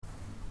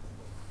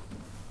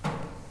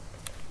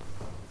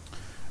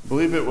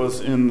believe it was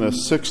in the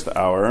 6th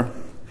hour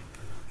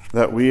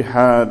that we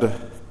had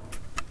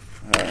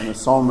in the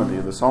psalmody.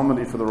 The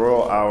psalmody for the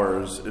royal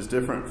hours is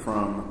different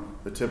from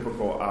the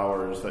typical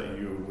hours that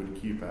you would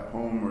keep at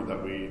home or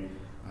that we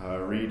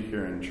read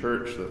here in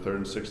church, the 3rd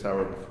and 6th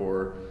hour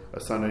before a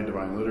Sunday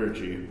Divine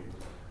Liturgy.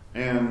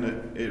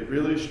 And it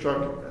really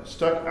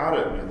stuck out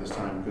at me this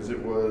time because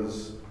it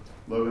was,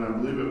 Logan, I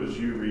believe it was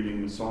you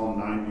reading Psalm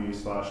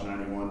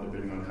 90/91,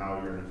 depending on how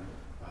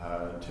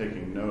you're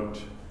taking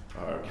note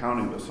or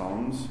counting the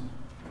Psalms.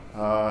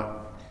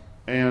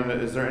 And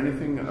is there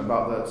anything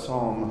about that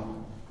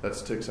Psalm that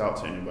sticks out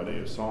to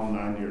anybody? Psalm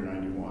 90 or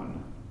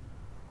 91?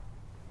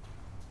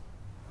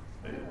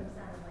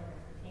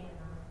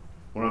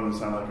 One of them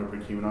sounded like a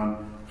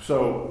Prokimenon.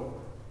 So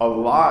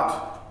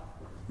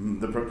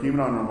the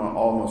Prokimenon are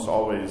almost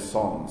always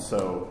Psalms.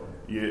 So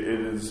it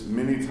is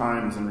many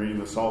times in reading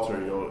the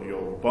Psalter,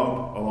 you'll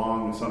bump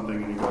along with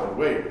something and you go,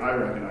 wait, I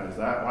recognize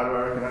that. Why do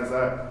I recognize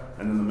that?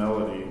 And then the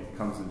melody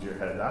comes into your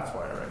head. That's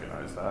why I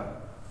recognize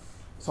that.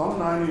 Psalm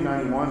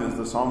 90/91 is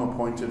the psalm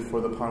appointed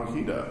for the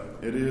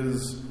Panikhida. It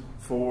is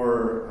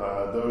for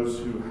those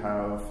who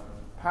have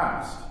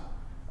passed.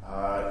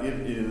 It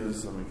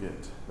is, let me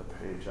get the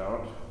page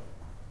out.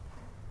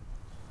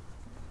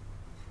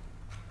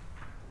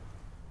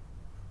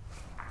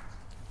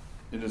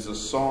 It is a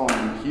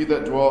psalm. He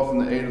that dwelleth in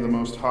the aid of the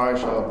Most High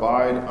shall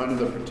abide under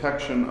the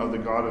protection of the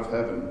God of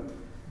heaven.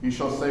 He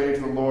shall say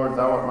to the Lord,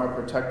 Thou art my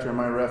protector,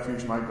 my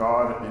refuge, my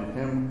God. In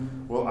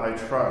him will I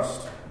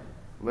trust.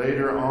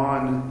 Later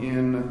on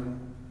in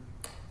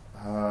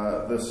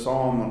this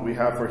psalm we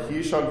have, For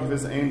he shall give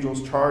his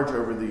angels charge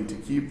over thee, to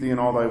keep thee in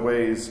all thy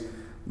ways.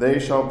 They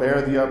shall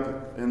bear thee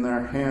up in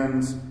their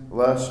hands,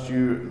 lest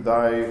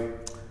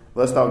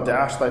thou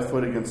dash thy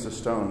foot against a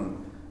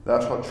stone. Thou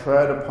shalt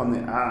tread upon the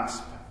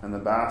asp and the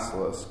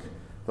basilisk.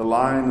 The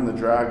lion and the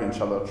dragon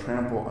shall thou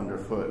trample under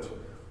foot.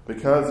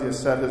 Because he has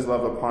set his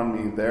love upon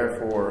me,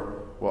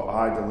 therefore will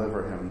I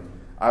deliver him.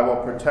 I will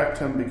protect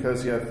him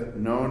because he hath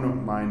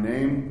known my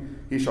name.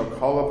 He shall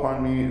call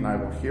upon me, and I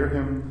will hear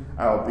him.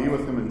 I will be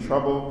with him in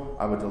trouble.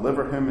 I will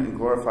deliver him and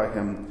glorify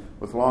him.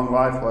 With long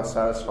life will I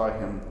satisfy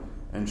him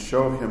and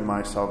show him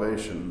my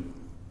salvation.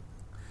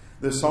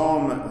 This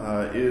psalm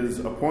is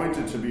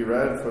appointed to be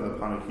read for the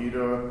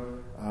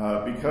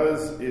Panikhida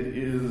because it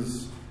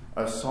is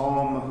a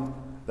psalm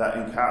that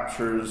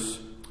encaptures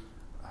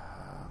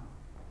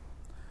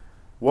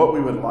what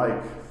we would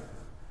like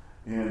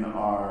in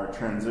our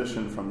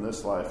transition from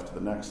this life to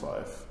the next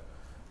life.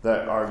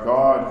 That our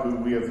God, who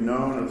we have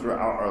known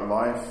throughout our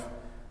life,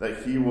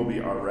 that he will be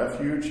our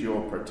refuge, he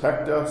will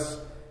protect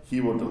us,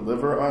 he will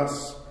deliver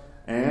us,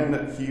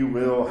 and he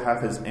will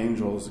have his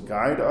angels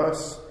guide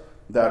us,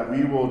 that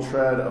we will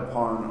tread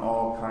upon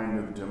all kind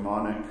of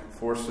demonic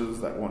forces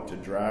that want to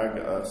drag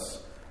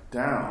us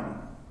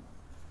down.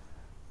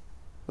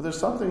 But there's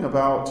something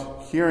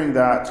about hearing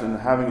that and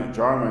having it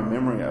jar my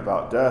memory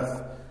about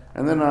death.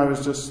 And then I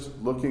was just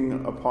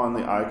looking upon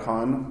the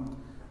icon.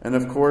 And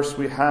of course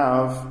we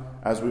have,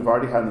 as we've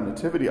already had the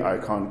nativity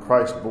icon,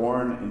 Christ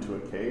born into a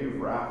cave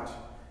wrapped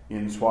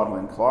in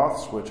swaddling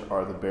cloths, which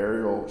are the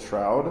burial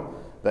shroud,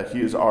 that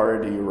he is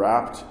already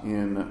wrapped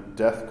in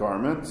death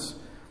garments.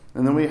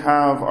 And then we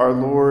have our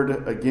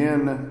Lord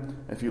again.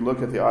 If you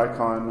look at the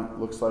icon, it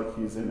looks like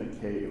he's in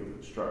a cave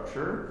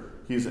structure.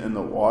 He's in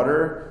the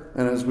water,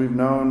 and as we've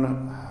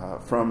known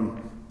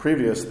from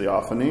previous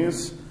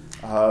theophanies,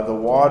 the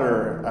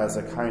water as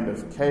a kind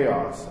of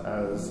chaos,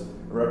 as a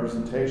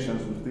representation,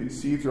 as we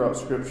see throughout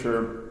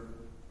Scripture,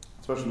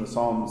 especially in the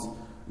Psalms,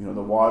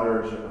 the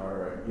waters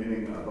are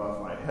getting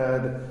above my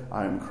head,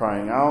 I am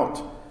crying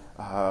out.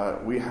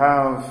 We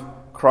have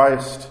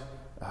Christ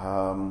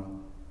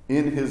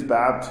in his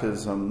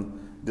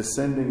baptism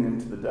descending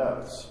into the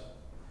depths,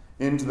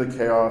 into the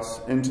chaos,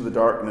 into the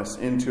darkness,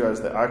 into, as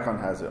the icon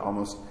has it,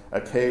 almost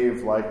a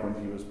cave like when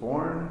he was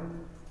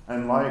born,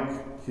 and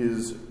like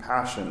his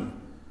passion,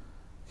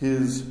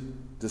 his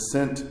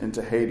descent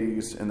into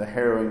Hades and the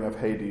harrowing of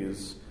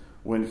Hades,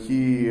 when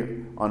he,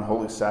 on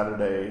Holy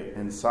Saturday,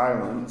 in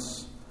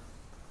silence,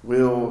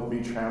 will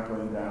be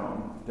trampling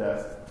down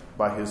death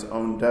by his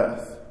own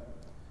death.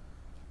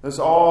 This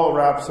all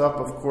wraps up,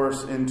 of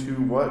course, into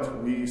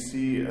what we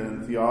see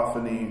in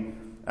Theophany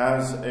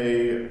as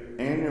an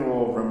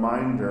annual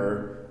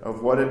reminder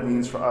of what it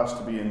means for us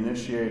to be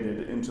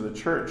initiated into the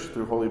church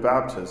through holy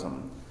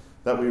baptism,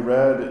 that we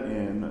read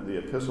in the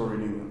epistle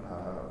reading,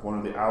 one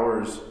of the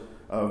hours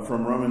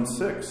from Romans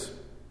 6,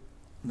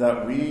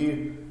 that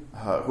we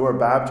who are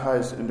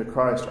baptized into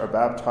Christ are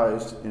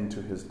baptized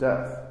into his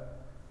death.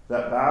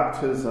 That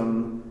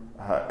baptism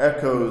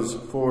echoes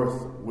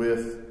forth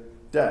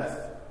with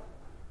death.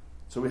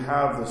 So we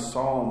have the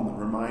psalm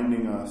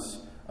reminding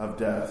us of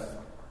death,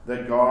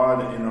 that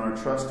God, in our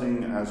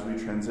trusting as we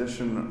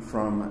transition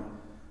from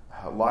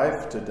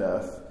life to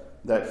death,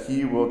 that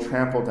he will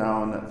trample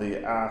down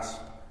the asp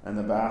and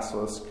the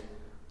basilisk,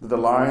 that the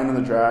lion and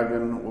the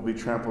dragon will be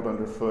trampled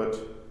underfoot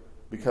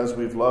because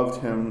we've loved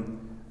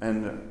him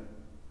and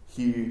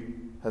he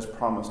has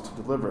promised to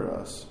deliver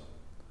us.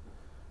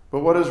 But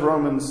what is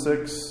Romans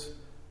 6,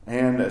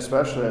 and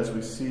especially as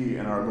we see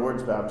in our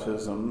Lord's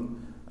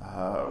baptism,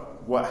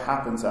 what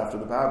happens after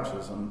the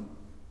baptism?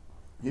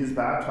 He's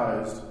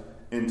baptized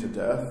into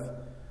death,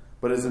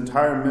 but his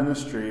entire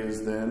ministry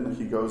is then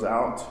he goes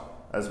out,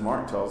 as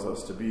Mark tells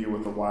us, to be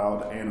with the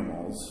wild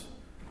animals,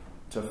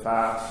 to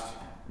fast,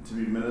 and to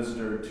be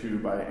ministered to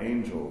by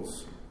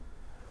angels.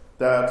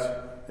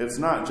 That it's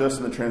not just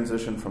in the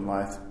transition from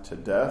life to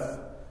death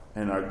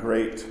and our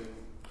great,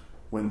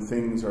 when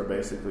things are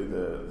basically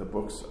the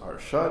books are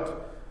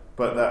shut,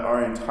 but that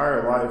our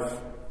entire life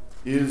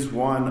is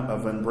one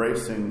of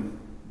embracing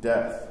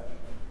death,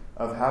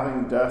 of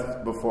having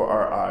death before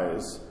our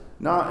eyes,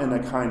 not in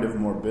a kind of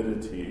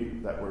morbidity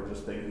that we're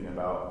just thinking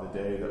about the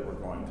day that we're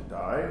going to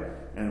die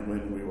and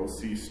when we will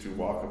cease to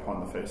walk upon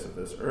the face of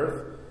this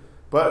earth,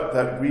 but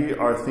that we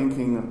are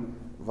thinking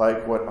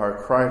like what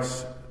our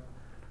Christ,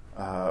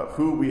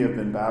 who we have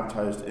been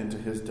baptized into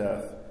his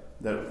death,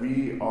 that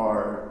we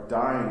are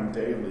dying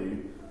daily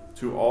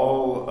to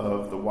all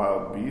of the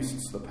wild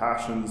beasts, the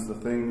passions, the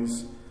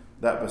things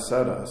that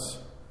beset us,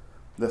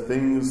 the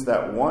things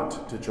that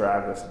want to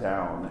drag us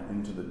down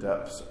into the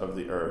depths of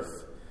the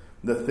earth,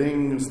 the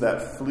things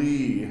that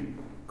flee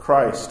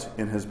Christ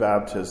in his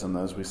baptism,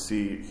 as we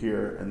see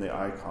here in the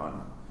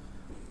icon.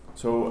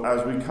 So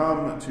as we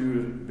come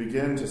to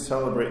begin to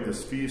celebrate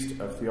this feast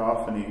of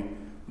Theophany,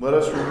 let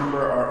us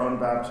remember our own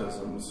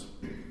baptisms.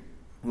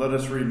 Let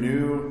us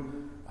renew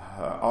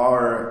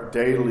our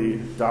daily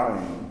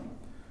dying,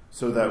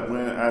 so that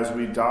as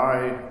we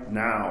die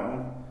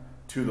now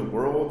to the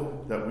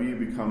world, that we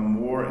become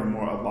more and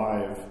more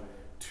alive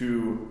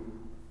to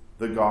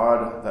the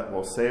God that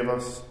will save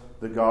us,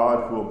 the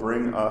God who will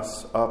bring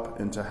us up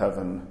into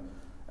heaven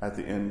at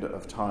the end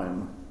of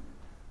time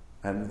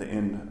and the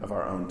end of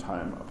our own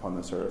time upon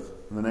this earth.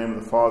 In the name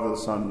of the Father, the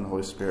Son, and the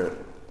Holy Spirit.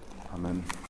 Amen.